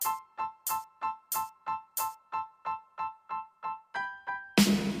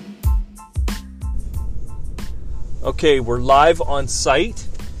Okay, we're live on site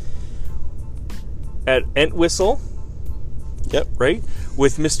at Entwistle. Yep. Right?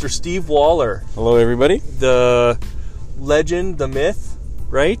 With Mr. Steve Waller. Hello, everybody. The legend, the myth,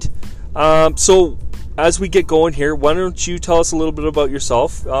 right? So, as we get going here, why don't you tell us a little bit about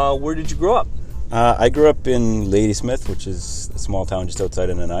yourself? Where did you grow up? I grew up in Ladysmith, which is a small town just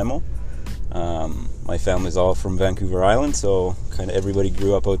outside of Nanaimo. My family's all from Vancouver Island, so kind of everybody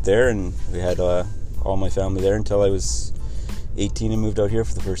grew up out there, and we had all my family there until I was 18 and moved out here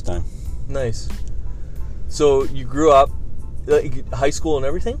for the first time. Nice. So you grew up, high school and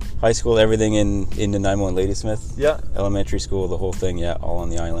everything? High school, everything in Nanaimo and Ladysmith. Yeah. Elementary school, the whole thing, yeah, all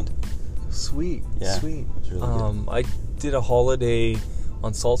on the island. Sweet. Yeah, sweet. It was really good. I did a holiday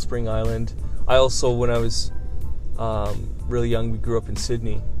on Salt Spring Island. I also, when I was really young, we grew up in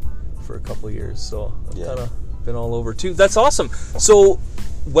Sydney for a couple of years, so I've kind of been all over too. That's awesome. So,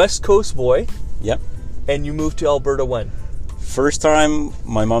 West Coast boy. Yep. And you moved to Alberta when? First time,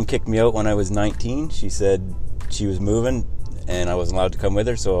 my mom kicked me out when I was 19. She said she was moving and I wasn't allowed to come with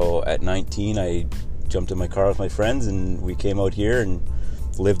her, so at 19 I jumped in my car with my friends and we came out here and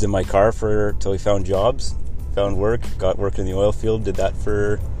lived in my car till we found jobs, found work, got work in the oil field, did that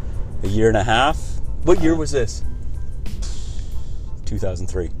for a year and a half. What year was this?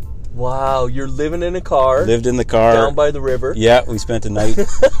 2003. Wow, you're living in a car. Lived in the car. Down by the river. Yeah, we spent a night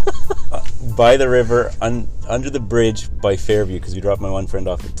by the river, under the bridge by Fairview, because we dropped my one friend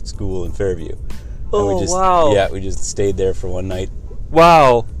off at school in Fairview. Oh, wow. Yeah, we just stayed there for one night.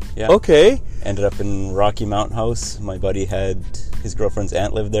 Wow. Yeah. Okay. Ended up in Rocky Mountain House. My buddy had his girlfriend's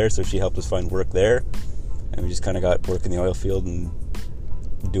aunt lived there, so she helped us find work there. And we just kind of got work in the oil field and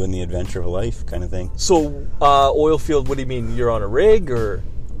doing the adventure of a life kind of thing. So, oil field, what do you mean? You're on a rig or?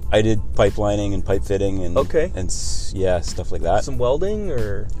 I did pipelining and pipe fitting and stuff like that. Some welding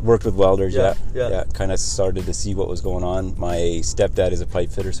or? Worked with welders, yeah. Kind of started to see what was going on. My stepdad is a pipe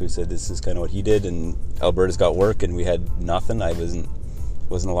fitter, so he said this is kind of what he did, and Alberta's got work, and we had nothing. I wasn't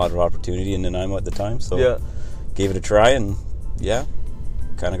a lot of opportunity in Nanaimo at the time, so gave it a try, and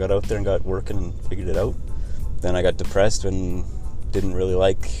kind of got out there and got working and figured it out. Then I got depressed and didn't really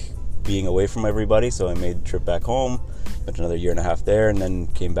like being away from everybody, so I made the trip back home. Spent another year and a half there, and then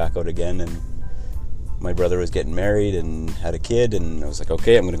came back out again, and my brother was getting married and had a kid, and I was like,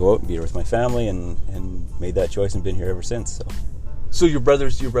 okay, I'm going to go out and be here with my family, and made that choice and been here ever since. So your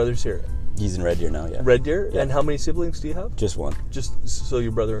brother's here? He's in Red Deer now, yeah. Red Deer? Yeah. And how many siblings do you have? Just one. Just so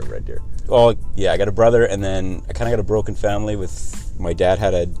your brother in Red Deer? Oh, yeah, I got a brother, and then I kind of got a broken family with my dad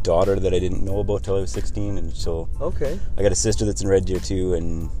had a daughter that I didn't know about till I was 16, and so I got a sister that's in Red Deer too,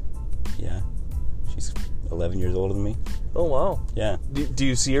 and she's 11 years older than me. Oh, wow. Yeah. Do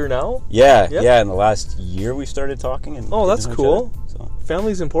you see her now? Yeah. In the last year we started talking. And that's cool. So.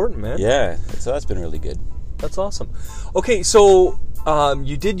 Family's important, man. Yeah, so that's been really good. That's awesome. Okay, so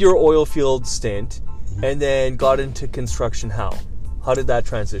you did your oil field stint and then got into construction. How did that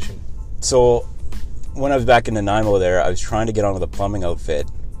transition? So when I was back in Nanaimo there, I was trying to get on with a plumbing outfit.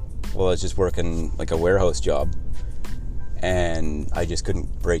 Well, I was just working like a warehouse job. And I just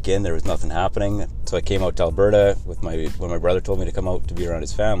couldn't break in. There was nothing happening. So I came out to Alberta when my brother told me to come out to be around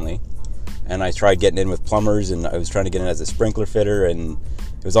his family. And I tried getting in with plumbers, and I was trying to get in as a sprinkler fitter, and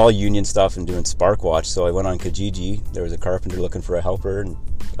it was all union stuff and doing spark watch. So I went on Kijiji. There was a carpenter looking for a helper, and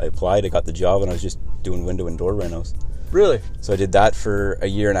I applied. I got the job, and I was just doing window and door renos. Really? So I did that for a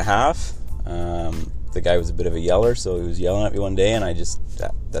year and a half. The guy was a bit of a yeller, so he was yelling at me one day, and I just,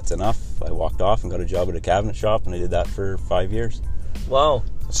 that's enough. I walked off and got a job at a cabinet shop, and I did that for 5 years. Wow.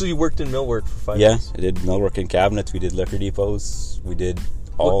 So you worked in millwork for 5 years? Yeah, I did millwork in cabinets. We did liquor depots. We did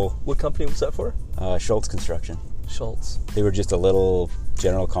all... What company was that for? Schultz Construction. Schultz. They were just a little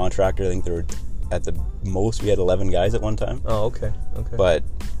general contractor. I think they were, at the most, we had 11 guys at one time. Oh, okay. But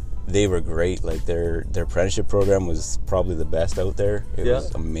they were great. Like, their apprenticeship program was probably the best out there. It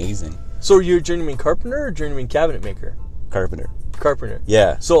was amazing. So you're a journeyman carpenter or journeyman cabinet maker? Carpenter.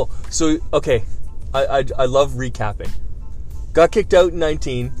 Yeah. So okay. I love recapping. Got kicked out in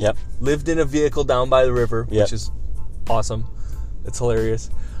 19. Yep. Lived in a vehicle down by the river, which is awesome. It's hilarious.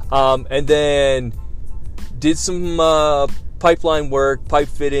 And then did some pipeline work, pipe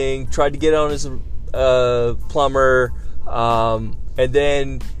fitting, tried to get on as a plumber, and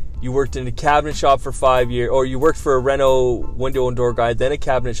then you worked in a cabinet shop for 5 years, or you worked for a reno window and door guy, then a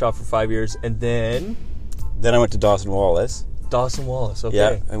cabinet shop for 5 years, and then I went to Dawson Wallace. Okay.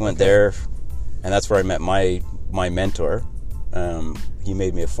 Yeah, I went there, and that's where I met my mentor. He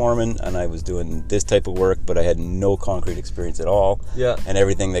made me a foreman, and I was doing this type of work, but I had no concrete experience at all. Yeah. And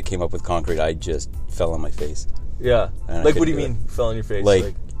everything that came up with concrete, I just fell on my face. Yeah. Like, what do you mean, fell on your face?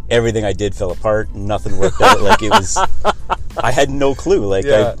 Like everything I did fell apart. Nothing worked out. Like, it was, I had no clue. Like,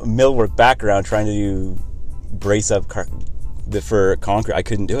 millwork background, trying to do brace up for concrete. I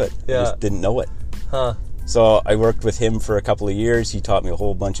couldn't do it. I just didn't know it. Huh. So I worked with him for a couple of years. He taught me a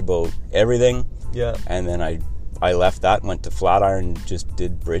whole bunch about everything. Yeah. And then I left that, went to Flatiron, just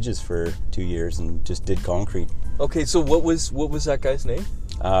did bridges for 2 years and just did concrete. Okay, so what was that guy's name?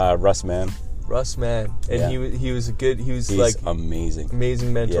 Russ Mann. Russ Mann. And he was He's like amazing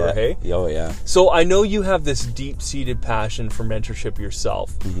mentor, hey? Oh yeah. So I know you have this deep-seated passion for mentorship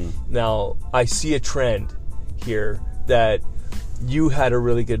yourself. Mm-hmm. Now, I see a trend here that you had a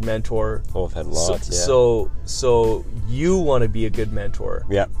really good mentor. Oh, I've had lots, So you want to be a good mentor.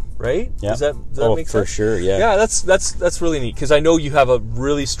 Yeah. Right? Yeah. Does that make sense? For sure, yeah. Yeah, that's really neat, because I know you have a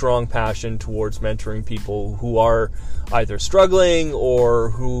really strong passion towards mentoring people who are either struggling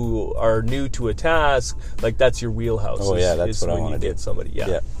or who are new to a task. Like, that's your wheelhouse. Oh, yeah, that's what I want to get do. Somebody.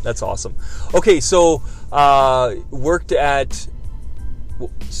 Yeah, that's awesome. Okay, so worked at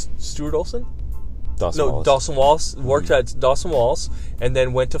Stuart Olson? Dawson Walls. Worked at Dawson Walls, and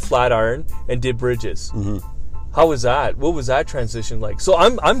then went to Flatiron and did bridges. Mm-hmm. How was that? What was that transition like? So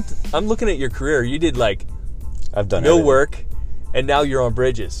I'm looking at your career. You did like I've done no everything. work, and now you're on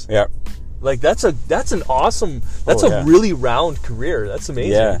bridges. Yeah. Like, that's a really round career. That's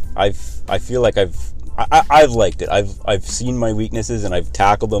amazing. Yeah. I feel like I've liked it. I've seen my weaknesses and I've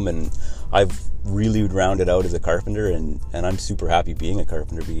tackled them, and I've really rounded out as a carpenter, and I'm super happy being a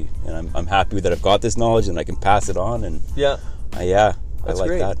carpenter. And I'm happy that I've got this knowledge and I can pass it on. And I like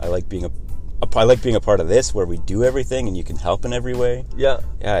great. that. I like being a part of this, where we do everything and you can help in every way. Yeah,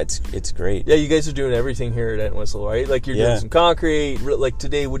 it's great. Yeah, you guys are doing everything here at Entwistle, right? Like, you're doing some concrete. Like,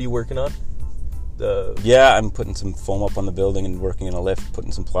 today, what are you working on? I'm putting some foam up on the building and working in a lift,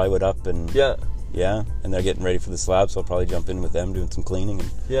 putting some plywood up, and and they're getting ready for the slab, so I'll probably jump in with them, doing some cleaning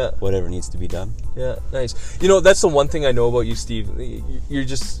and whatever needs to be done. Yeah, nice. You know, that's the one thing I know about you, Steve. You're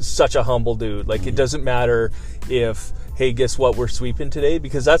just such a humble dude. Like, it doesn't matter if, hey, guess what, we're sweeping today,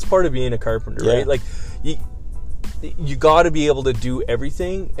 because that's part of being a carpenter, right? Like, you got to be able to do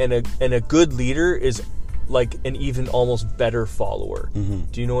everything, and a good leader is like an even almost better follower. Mm-hmm.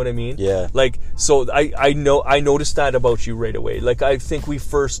 Do you know what I mean? Yeah. Like, so I noticed that about you right away. Like, I think we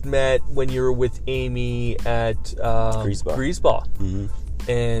first met when you were with Amy at Griesbaugh. Mm-hmm.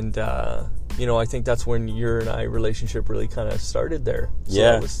 And I think that's when your and I relationship really kind of started there.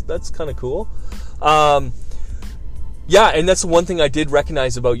 So that's kind of cool. And that's the one thing I did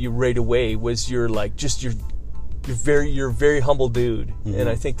recognize about you right away, was you're very humble dude. Mm-hmm. And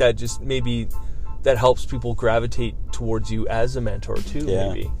I think that just maybe that helps people gravitate towards you as a mentor too,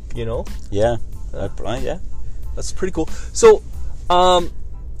 maybe, you know? Yeah. That's pretty cool. So, so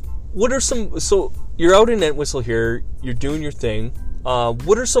you're out in Entwistle here, you're doing your thing.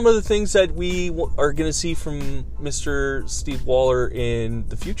 What are some of the things that we are going to see from Mr. Steve Waller in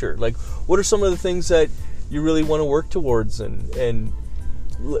the future? Like, what are some of the things that you really want to work towards, and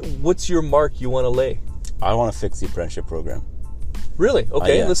what's your mark you want to lay? I want to fix the apprenticeship program. Really?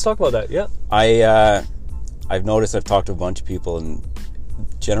 Okay, let's talk about that. Yeah. I've noticed, I've talked to a bunch of people, and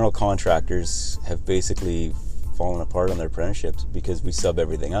general contractors have basically fallen apart on their apprenticeships because we sub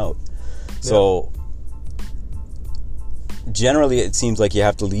everything out. So generally it seems like you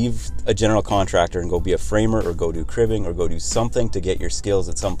have to leave a general contractor and go be a framer, or go do cribbing, or go do something to get your skills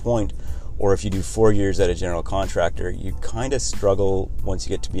at some point. Or if you do 4 years at a general contractor, you kind of struggle once you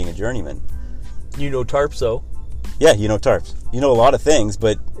get to being a journeyman. You know tarps, though. Yeah, you know tarps. You know a lot of things,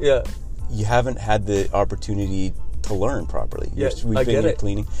 but you haven't had the opportunity to learn properly. I get it.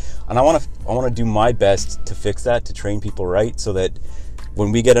 Cleaning, and I want to do my best to fix that, to train people right, so that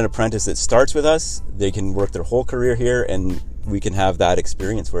when we get an apprentice that starts with us, they can work their whole career here, and we can have that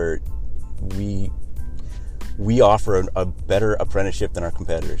experience where we offer a better apprenticeship than our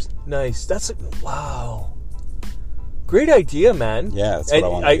competitors. Nice. Wow. Great idea, man. Yeah, that's what I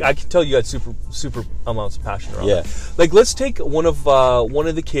want to do. I can tell you got super amounts of passion around that. Like, let's take one of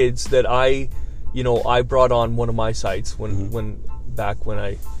the kids that I brought on one of my sites when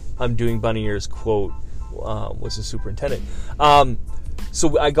I'm doing Bunny Ears, quote, was the superintendent.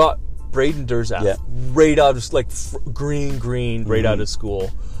 So I got Braden Durzaf right out of green right out of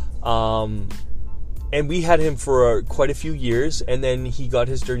school. And we had him for quite a few years, and then he got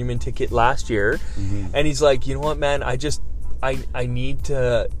his journeyman ticket last year. Mm-hmm. And he's like, you know what, man, I need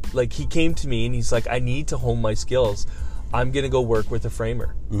to, like, he came to me and he's like, I need to hone my skills. I'm going to go work with a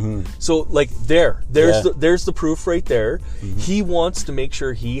framer. Mm-hmm. So, like, there's the proof right there. Mm-hmm. He wants to make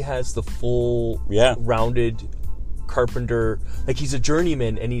sure he has the full rounded carpenter. Like, he's a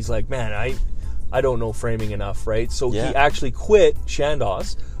journeyman, and he's like, man, I don't know framing enough, right? So he actually quit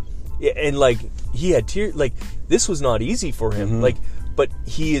Chandos, and like he had tears. Like this was not easy for him. Like, but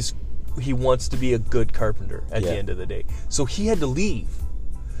he wants to be a good carpenter at the end of the day. So he had to leave.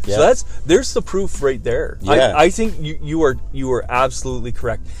 Yeah. So there's the proof right there. Yeah. I think you are absolutely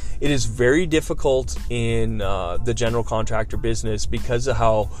correct. It is very difficult in the general contractor business because of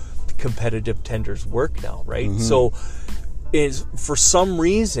how competitive tenders work now, right? So for some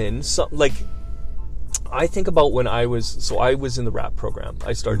reason, like I think about when I was in the RAP program.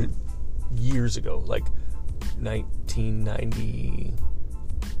 I started years ago, like 1990.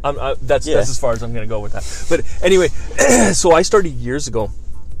 That's as far as I'm going to go with that. But anyway, so I started years ago.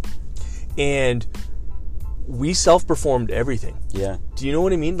 And we self-performed everything. Yeah. Do you know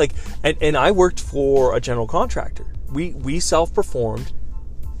what I mean? Like, and I worked for a general contractor. We self-performed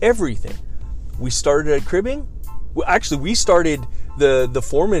everything. We started at cribbing. Actually, we started, the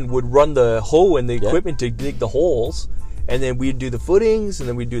foreman would run the hoe and the equipment to dig the holes. And then we'd do the footings, and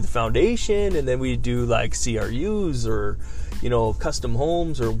then we'd do the foundation, and then we'd do like CRUs or, you know, custom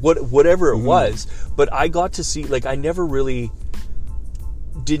homes or whatever it was. But I got to see, like, I never really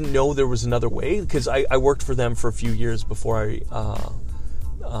didn't know there was another way, because I worked for them for a few years before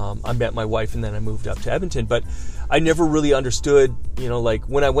I met my wife, and then I moved up to Edmonton. But I never really understood, you know, like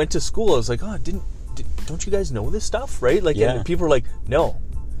when I went to school, I was like, oh, don't you guys know this stuff, right? Like, and people are like, no,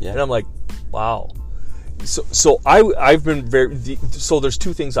 and I'm like, wow. So I've been so there's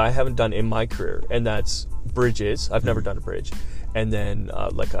two things I haven't done in my career, and that's bridges. I've never done a bridge, and then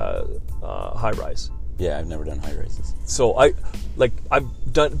like a high rise. Yeah, I've never done high rises. So I've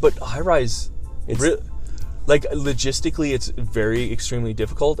done, but high rise, like logistically, it's very extremely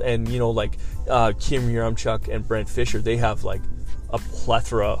difficult. And you know, like Kim Yaremchuk and Brent Fisher, they have like a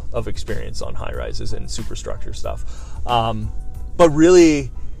plethora of experience on high rises and superstructure stuff. But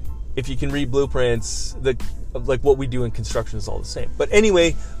really, if you can read blueprints, like what we do in construction is all the same. But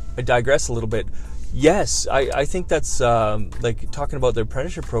anyway, I digress a little bit. Yes, I think that's like talking about the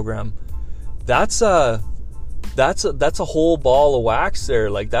apprenticeship program. That's a whole ball of wax there.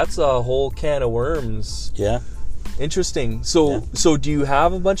 Like that's a whole can of worms. Yeah. Interesting. So do you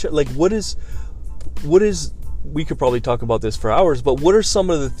have a bunch of, like, what is we could probably talk about this for hours, but what are some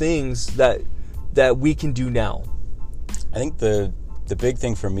of the things that we can do now? I think the big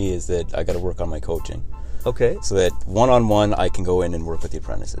thing for me is that I got to work on my coaching. Okay. So that one-on-one I can go in and work with the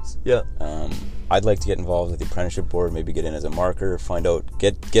apprentices. Yeah. I'd like to get involved with the apprenticeship board, maybe get in as a marker, find out,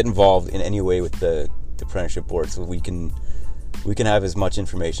 get involved in any way with the apprenticeship board, so we can have as much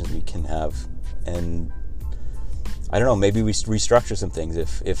information as we can have. And I don't know, maybe we restructure some things.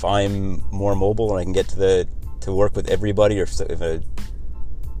 If I'm more mobile and I can get to work with everybody, or if a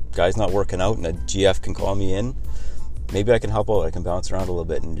guy's not working out and a GF can call me in, maybe I can help out. I can bounce around a little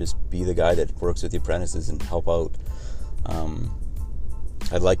bit and just be the guy that works with the apprentices and help out.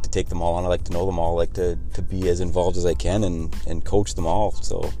 I'd like to take them all on. I like to know them all. I like to be as involved as I can and coach them all.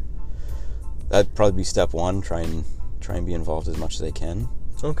 So that'd probably be step one. Try and be involved as much as I can.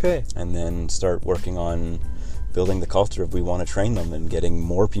 Okay. And then start working on building the culture if we want to train them, and getting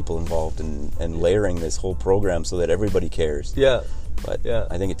more people involved and layering this whole program so that everybody cares. Yeah. But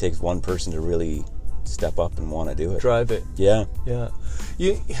I think it takes one person to really step up and want to do it. Drive it. Yeah. Yeah.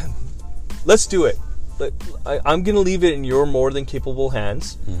 Let's do it. I'm going to leave it in your more than capable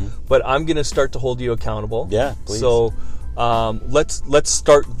hands, but I'm going to start to hold you accountable. Yeah, please. So let's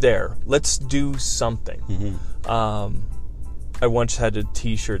start there. Let's do something. I once had a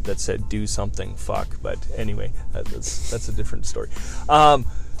T-shirt that said "Do something, fuck," but anyway, that's a different story.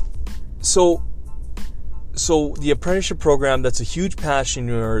 So the apprenticeship program, that's a huge passion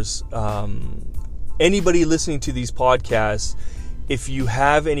of yours. Anybody listening to these podcasts, if you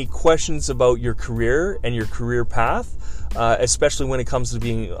have any questions about your career and your career path, especially when it comes to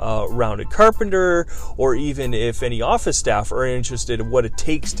being a rounded carpenter, or even if any office staff are interested in what it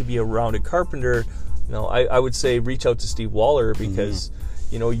takes to be a rounded carpenter, you know, I would say reach out to Steve Waller, because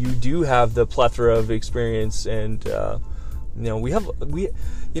you know, you do have the plethora of experience, and you know, we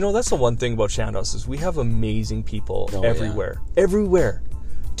you know, that's the one thing about Chandos is we have amazing people everywhere. Yeah. Everywhere.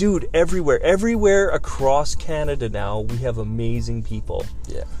 Dude, everywhere across Canada now, we have amazing people.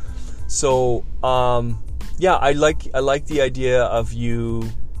 Yeah. So, I like the idea of you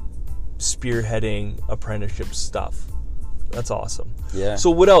spearheading apprenticeship stuff. That's awesome. Yeah.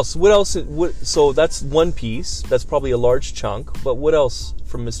 So what else? So that's one piece. That's probably a large chunk. But what else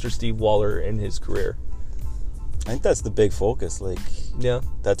from Mr. Steve Waller in his career? I think that's the big focus. Like, yeah,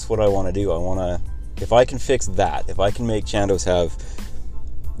 that's what I want to do. I want to, if I can fix that, if I can make Chandos have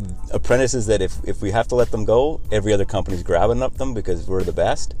apprentices that if we have to let them go, every other company's grabbing up them because we're the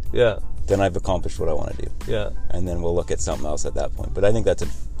best. Yeah. Then I've accomplished what I want to do. Yeah. And then we'll look at something else at that point. But I think that's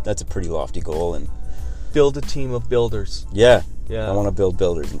that's a pretty lofty goal. And build a team of builders. Yeah. Yeah. I want to build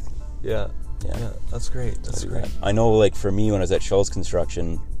builders. Yeah. That's great. That's great. I know, like, for me, when I was at Schultz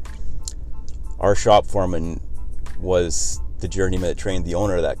Construction, our shop foreman was the journeyman that trained the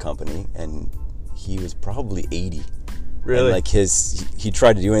owner of that company, and he was probably 80. Really? And, like, he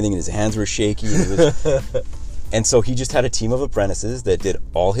tried to do anything, and his hands were shaky. And so he just had a team of apprentices that did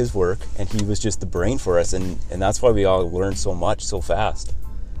all his work, and he was just the brain for us, and that's why we all learned so much so fast.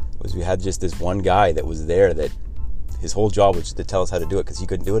 Was we had just this one guy that was there that his whole job was just to tell us how to do it because he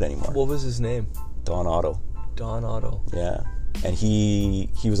couldn't do it anymore. What was his name? Don Otto. Don Otto. Yeah. And he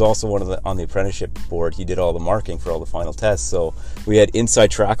was also on the apprenticeship board. He did all the marking for all the final tests, so we had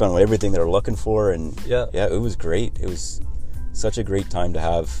inside track on everything they were looking for, and yeah, it was great. It was such a great time to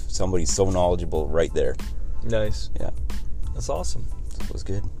have somebody so knowledgeable right there. Nice. Yeah. That's awesome. It was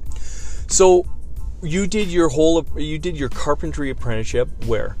good. So you did your carpentry apprenticeship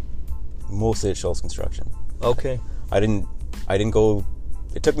where? Mostly at Schultz Construction. Okay. I didn't go.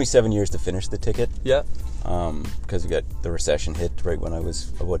 It took me 7 years to finish the ticket. Yeah. Because we got the recession hit right when I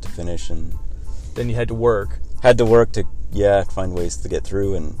was about to finish, and then you had to work. Had to work to find ways to get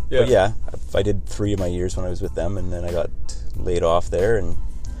through, and yeah. But yeah, I did 3 of my years when I was with them, and then I got laid off there, and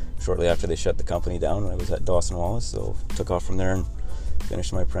shortly after they shut the company down, I was at Dawson Wallace, so took off from there and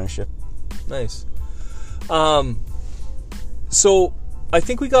finished my apprenticeship. Nice. So I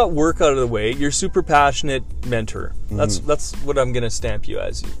think we got work out of the way. You're a super passionate mentor. That's what I'm going to stamp you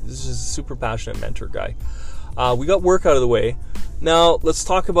as. This is a super passionate mentor guy. We got work out of the way. Now let's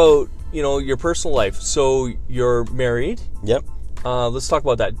talk about, your personal life. So you're married. Yep. Let's talk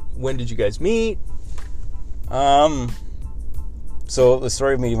about that. When did you guys meet? So the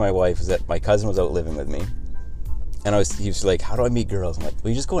story of meeting my wife is that my cousin was out living with me, and he was like, "How do I meet girls?" I'm like, "Well,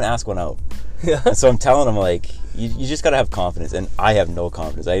 you just go and ask one out." Yeah. And so I'm telling him, like, you just gotta have confidence, and I have no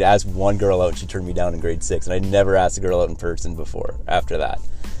confidence. I asked one girl out, and she turned me down in grade 6, and I never asked a girl out in person before. After that,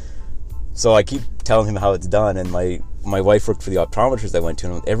 so I keep telling him how it's done, and my wife worked for the optometrist I went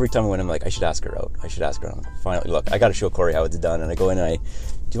to, and every time I went, I'm like, I should ask her out. And finally, look, I got to show Corey how it's done, and I go in and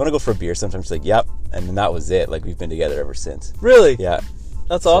do you want to go for a beer sometime? She's like, yep. And then that was it. Like, we've been together ever since. Really? Yeah.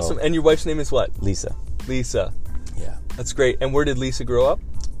 That's awesome. And your wife's name is what? Lisa. Lisa. Yeah. That's great. And where did Lisa grow up?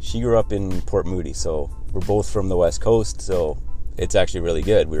 She grew up in Port Moody, so we're both from the West Coast, so it's actually really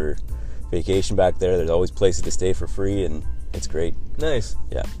good. We were vacation back there. There's always places to stay for free, and it's great. Nice.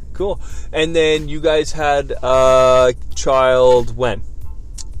 Yeah. Cool. And then you guys had a child when?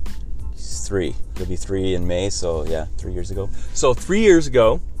 He's 3. He'll be 3 in May, so yeah, 3 years ago. So 3 years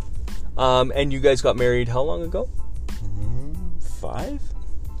ago, and you guys got married how long ago? 5?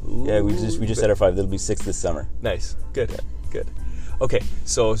 Ooh, yeah, we just had our 5. It'll be 6 this summer. Nice. Good. Good. Okay,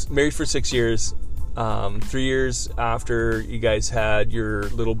 so married for 6 years. 3 years after you guys had your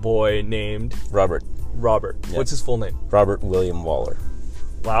little boy named Robert. Yeah. What's his full name? Robert William Waller.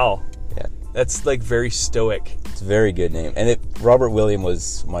 Wow. Yeah. That's like very stoic. It's a very good name. And Robert William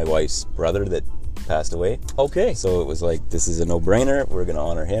was my wife's brother that passed away. Okay. So it was like, this is a no-brainer. We're going to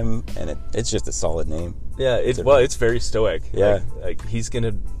honor him, and it's just a solid name. Yeah, it's very stoic. Yeah. Like he's going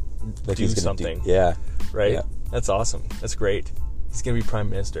to do something. Yeah. Right? Yeah. That's awesome. That's great. He's going to be Prime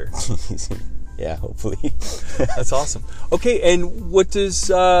Minister. Yeah, hopefully. That's awesome. Okay, and what does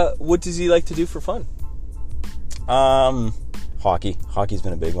he like to do for fun? Hockey. Hockey's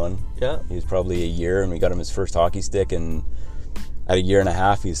been a big one. Yeah. He was probably a year, and we got him his first hockey stick, and at a year and a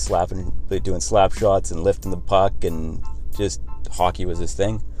half, he's doing slap shots and lifting the puck, and just hockey was his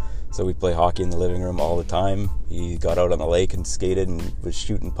thing. So we play hockey in the living room all the time. He got out on the lake and skated and was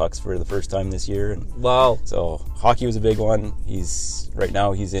shooting pucks for the first time this year. And wow. So hockey was a big one. Right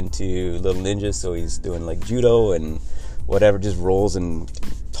now he's into Little Ninjas, so he's doing like judo and whatever, just rolls and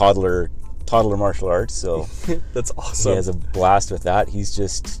toddler martial arts. So that's awesome. He has a blast with that. He's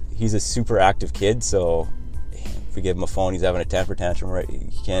a super active kid, so if we give him a phone, he's having a temper tantrum, right?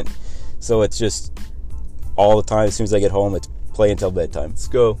 He can't. So it's just all the time. As soon as I get home, it's play until bedtime. Let's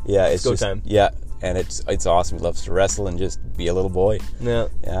go. Yeah, it's go time. Yeah, and it's awesome. He loves to wrestle and just be a little boy. Yeah.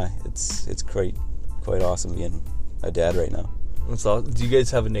 Yeah, it's quite awesome being a dad right now. That's awesome. Do you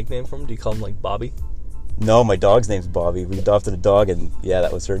guys have a nickname for him? Do you call him like Bobby? No, my dog's name's Bobby. We adopted a dog, and yeah,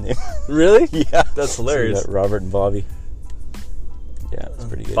 that was her name. Really? Yeah. That's hilarious. So Robert and Bobby. Yeah, it's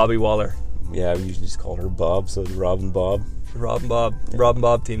pretty good. Bobby Waller. Yeah, we usually just call her Bob, so it's Rob and Bob. Rob and Bob. Yeah. Rob and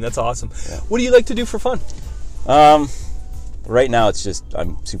Bob team. That's awesome. Yeah. What do you like to do for fun? Right now it's just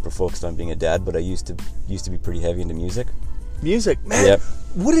I'm super focused on being a dad, but I used to be pretty heavy into music. Music, man. Yep.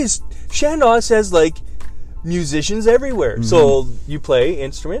 What is Shandon says, like, musicians everywhere. So you play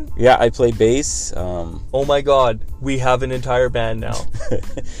instrument? Yeah, I play bass. Oh my God, we have an entire band now.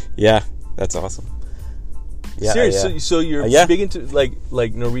 Yeah, that's awesome. Yeah, Seriously, so you're big into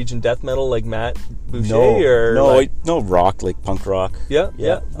like Norwegian death metal, like Matt Boucher, no rock, like punk rock. Yeah,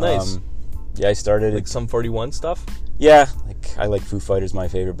 nice. I started like Sum 41 stuff. Yeah, like I like Foo Fighters, my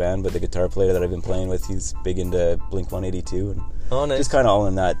favorite band, but the guitar player that I've been playing with, he's big into Blink-182, and nice. Just kind of all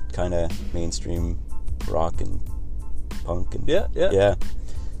in that kind of mainstream rock and punk and yeah.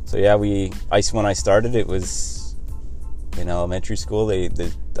 So yeah, when I started, it was in elementary school.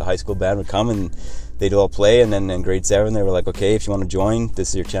 The high school band would come and they'd all play, and then in grade 7 they were like, okay, if you want to join, this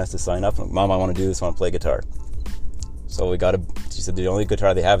is your chance to sign up. I'm like, Mom, I want to do this. I want to play guitar. So she said the only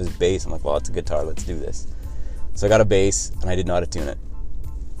guitar they have is bass. I'm like, well, it's a guitar. Let's do this. So I got a bass, and I didn't know how to tune it.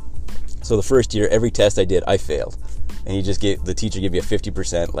 So the first year, every test I did, I failed. And the teacher gave you a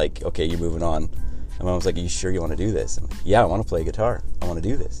 50%, like, okay, you're moving on. And Mom was like, are you sure you want to do this? I'm like, yeah, I want to play guitar. I want to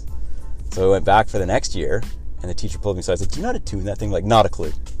do this. So I went back for the next year, and the teacher pulled me aside. I was like, do you know how to tune that thing? Like, not a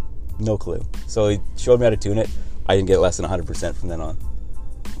clue. No clue. So he showed me how to tune it. I didn't get less than 100% from then on.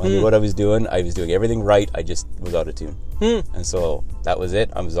 I knew what I was doing. I was doing everything right. I just was out of tune. And so that was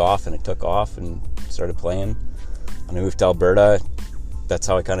it. I was off, and it took off and started playing. And I moved to Alberta. That's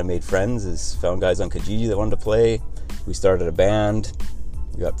how I kind of made friends, is found guys on Kijiji that wanted to play. We started a band.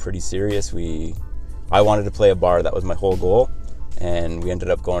 We got pretty serious. I wanted to play a bar. That was my whole goal. And we ended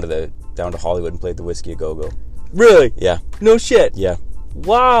up going down to Hollywood and played the Whiskey A Go-Go. Really? Yeah. No shit? Yeah.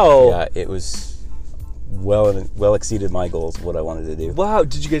 Wow. Yeah, it was well exceeded my goals of what I wanted to do. Wow.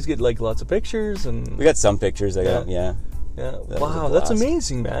 Did you guys get like lots of pictures? And we got some pictures. Yeah. Wow, that's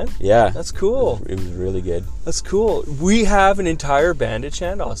amazing, man. Yeah. That's cool. It was really good. That's cool. We have an entire band at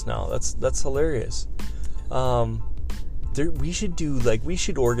Chandos now. That's hilarious. We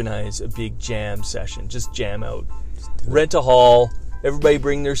should organize a big jam session. Just jam out. Rent a hall. Everybody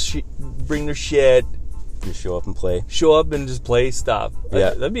bring their shit. Just show up and play. Show up and just play stuff.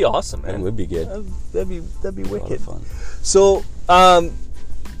 Yeah. That'd be awesome, man. It would be good. That'd be wicked. A lot of fun. So,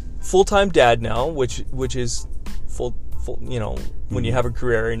 full-time dad now, which is full, you know, when you have a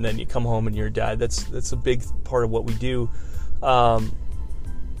career and then you come home and you're a dad. That's a big part of what we do.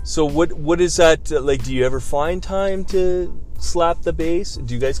 So what is that like? Do you ever find time to slap the bass?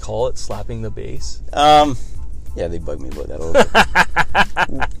 Do you guys call it slapping the bass? Yeah, they bug me about that a little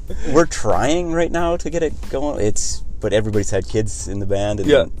bit. We're trying right now to get it going. But everybody's had kids in the band.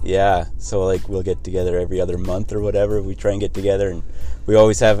 And yeah. So like we'll get together every other month or whatever. We try and get together, and we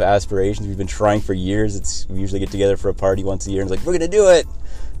always have aspirations. We've been trying for years. We usually get together for a party once a year, and it's like, we're gonna do it.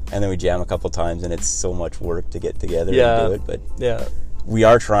 And then we jam a couple times, and it's so much work to get together and do it. But we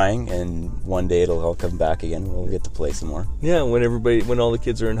are trying, and one day it'll all come back again. We'll get to play some more. Yeah, when all the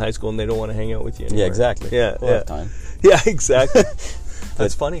kids are in high school and they don't want to hang out with you anymore. Yeah, exactly. We'll have time. Yeah, exactly.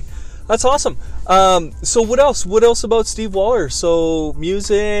 That's funny. That's awesome. So what else? What else about Steve Waller? So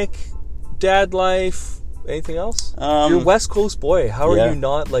music, dad life, anything else? You're a West Coast boy. How are you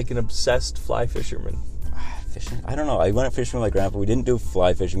not like an obsessed fly fisherman? Fishing? I don't know. I went fishing with my grandpa. We didn't do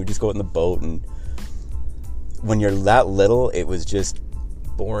fly fishing. We just go out in the boat, and when you're that little, it was just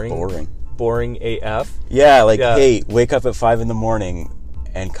boring AF. Yeah, hey, wake up at 5 a.m.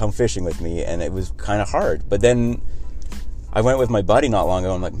 and come fishing with me, and it was kind of hard. But then I went with my buddy not long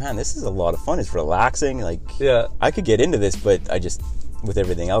ago, and I'm like, man, this is a lot of fun. It's relaxing. I could get into this, but I just, with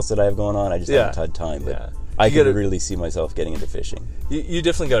everything else that I have going on, I just haven't had time. But I could really see myself getting into fishing. You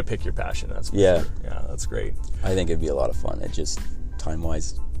definitely got to pick your passion. That's for sure. Yeah, that's great. I think it'd be a lot of fun. It just,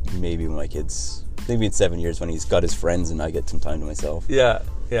 time-wise, maybe when my kids, maybe in 7 years when he's got his friends and I get some time to myself. Yeah.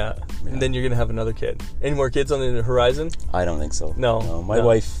 And then you're going to have another kid. Any more kids on the horizon? I don't think so. No. My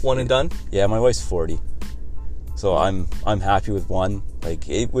wife... One and done? Yeah, my wife's 40. So I'm happy with one. Like,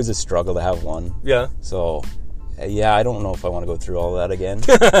 it was a struggle to have one. Yeah. So, yeah, I don't know if I want to go through all that again.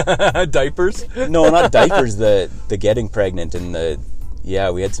 Diapers? No, not diapers. The getting pregnant and we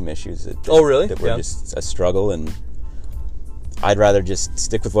had some issues. Really? That were just a struggle, and I'd rather just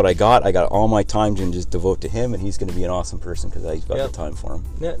stick with what I got. I got all my time to just devote to him, and he's going to be an awesome person because I've got the time for him.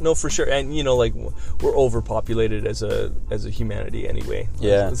 Yeah, no, for sure. And we're overpopulated as a humanity anyway.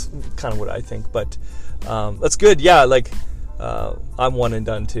 That's kind of what I think. But that's good. Yeah, I'm one and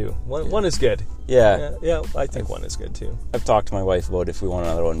done too. One is good. Yeah. Yeah, I think one is good too. I've talked to my wife about if we want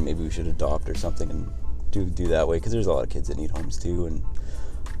another one, maybe we should adopt or something and do that way, because there's a lot of kids that need homes too, and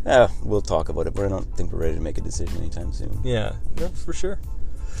we'll talk about it, but I don't think we're ready to make a decision anytime soon. Yeah, no, for sure.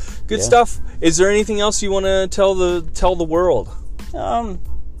 Good stuff. Is there anything else you want to tell the world?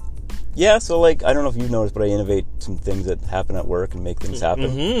 Yeah, so I don't know if you've noticed, but I innovate some things that happen at work and make things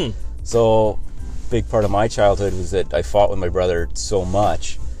happen. So big part of my childhood was that I fought with my brother so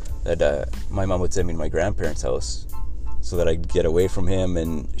much that my mom would send me to my grandparents' house so that I'd get away from him,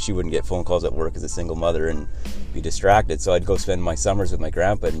 and she wouldn't get phone calls at work as a single mother and be distracted. So I'd go spend my summers with my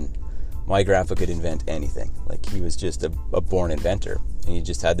grandpa, and my grandpa could invent anything. Like, he was just a born inventor, and he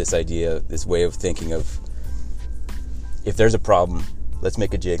just had this idea, this way of thinking of, if there's a problem, let's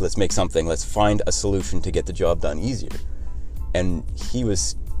make a jig, let's make something, let's find a solution to get the job done easier. And he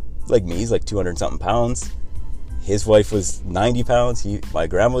was like me, he's like 200 something pounds. His wife was 90 pounds. My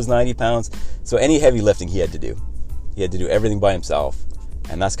grandma was 90 pounds. So any heavy lifting he had to do. He had to do everything by himself.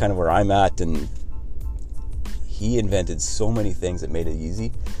 And that's kind of where I'm at. And he invented so many things that made it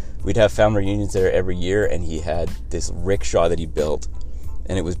easy. We'd have family reunions there every year, and he had this rickshaw that he built.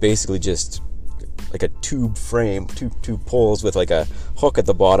 And it was basically just like a tube frame, two poles with like a hook at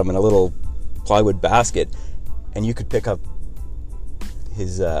the bottom and a little plywood basket. And you could pick up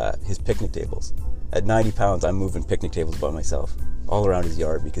his picnic tables. At 90 pounds, I'm moving picnic tables by myself all around his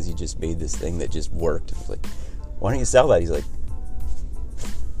yard because he just made this thing that just worked. It was like, why don't you sell that? He's like,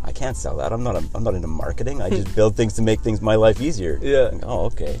 I can't sell that. I'm not into marketing. I just build things to make my life easier. Yeah. Like, oh,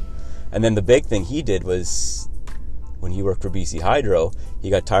 okay. And then the big thing he did was, when he worked for BC Hydro, he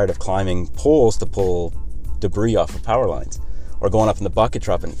got tired of climbing poles to pull debris off of power lines, or going up in the bucket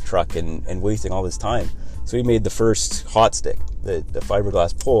truck and wasting all this time. So he made the first hot stick, the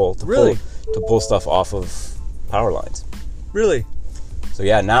fiberglass pole to pull stuff off of power lines. Really? So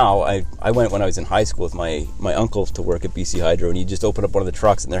yeah, now I went when I was in high school with my uncle to work at BC Hydro, and he just opened up one of the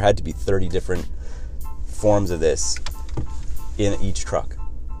trucks, and there had to be 30 different forms of this in each truck.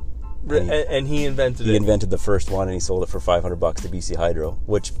 And he invented it. He invented the first one, and he sold it for $500 to BC Hydro,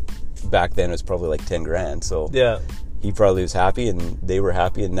 which back then was probably like 10 grand. So yeah, he probably was happy, and they were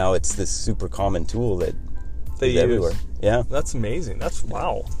happy, and now it's this super common tool that is everywhere. Yeah, that's amazing. That's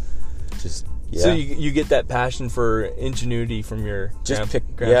wow. Just yeah. So you get that passion for ingenuity from your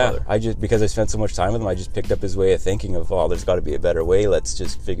grandfather. Yeah, because I spent so much time with him, I just picked up his way of thinking of, oh, there's got to be a better way. Let's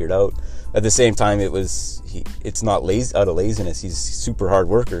just figure it out. At the same time, it's not out of laziness. He's a super hard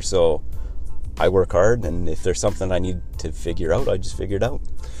worker, so I work hard, and if there's something I need to figure out, I just figure it out.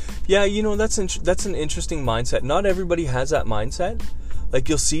 Yeah, that's an interesting mindset. Not everybody has that mindset. Like,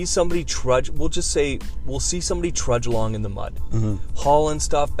 you'll see somebody trudge. We'll see somebody trudge along in the mud, hauling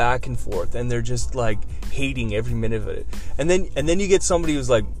stuff back and forth, and they're just like hating every minute of it. And then you get somebody who's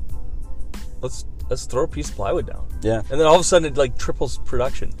like, let's throw a piece of plywood down. Yeah. And then all of a sudden it like triples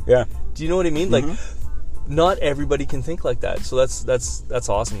production. Yeah. Do you know what I mean? Like, not everybody can think like that. So that's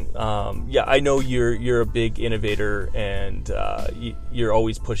awesome. Yeah, I know you're a big innovator, and you're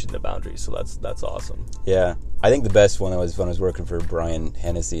always pushing the boundaries. So that's awesome. Yeah, I think the best one was when I was working for Brian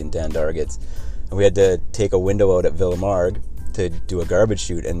Hennessy and Dan Dargitz, and we had to take a window out at Villamarg to do a garbage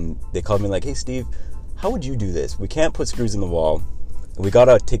chute, and they called me like, "Hey Steve, how would you do this? We can't put screws in the wall, and we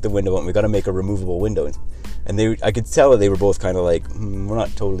gotta take the window out, and we gotta make a removable window." And I could tell that they were both kind of like, we're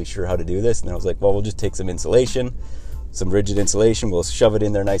not totally sure how to do this. And I was like, well, we'll just take some insulation, some rigid insulation. We'll shove it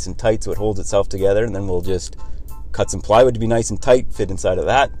in there nice and tight so it holds itself together. And then we'll just cut some plywood to be nice and tight, fit inside of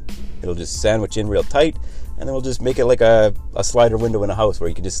that. It'll just sandwich in real tight. And then we'll just make it like a slider window in a house where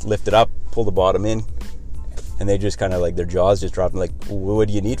you can just lift it up, pull the bottom in. And they just kind of like, their jaws just dropped. Like, what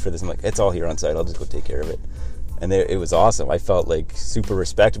do you need for this? I'm like, it's all here on site. I'll just go take care of it. And it was awesome. I felt like super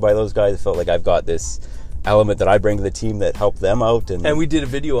respected by those guys. I felt like I've got this element that I bring to the team that helped them out, and we did a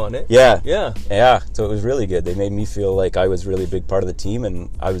video on it. Yeah. So it was really good. They made me feel like I was really a big part of the team, and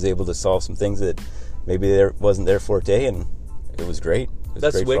I was able to solve some things that maybe there wasn't their forte, and it was great.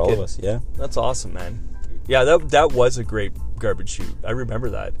 That's great wicked. For all of us. Yeah, that's awesome, man. Yeah, that was a great garbage chute. I remember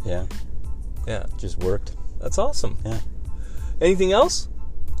that. Yeah, just worked. That's awesome. Yeah. Anything else?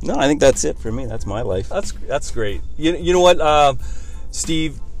 No, I think that's it for me. That's my life. That's great. You know what,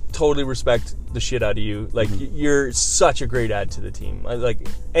 Steve? Totally respect the shit out of you. Like, you're such a great add to the team. Like,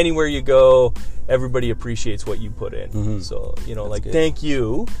 anywhere you go, everybody appreciates what you put in. So, that's good. Thank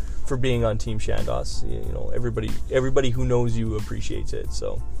you for being on Team Chandos. Everybody who knows you appreciates it.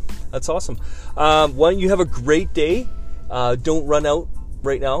 So that's awesome. Why don't you have a great day? Don't run out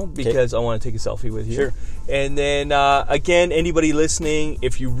right now, because I want to take a selfie with you. Sure. And then again, anybody listening,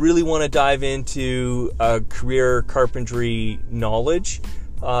 if you really want to dive into career carpentry knowledge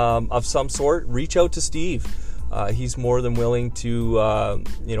of some sort, reach out to Steve. He's more than willing to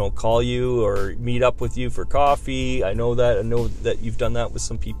call you or meet up with you for coffee. I know that you've done that with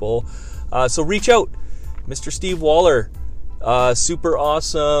some people. So reach out. Mr. Steve Waller, super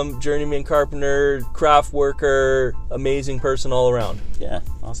awesome journeyman carpenter, craft worker, amazing person all around. Yeah,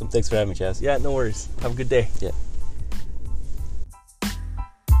 awesome. Thanks for having me, Chaz. Yeah, no worries. Have a good day. Yeah.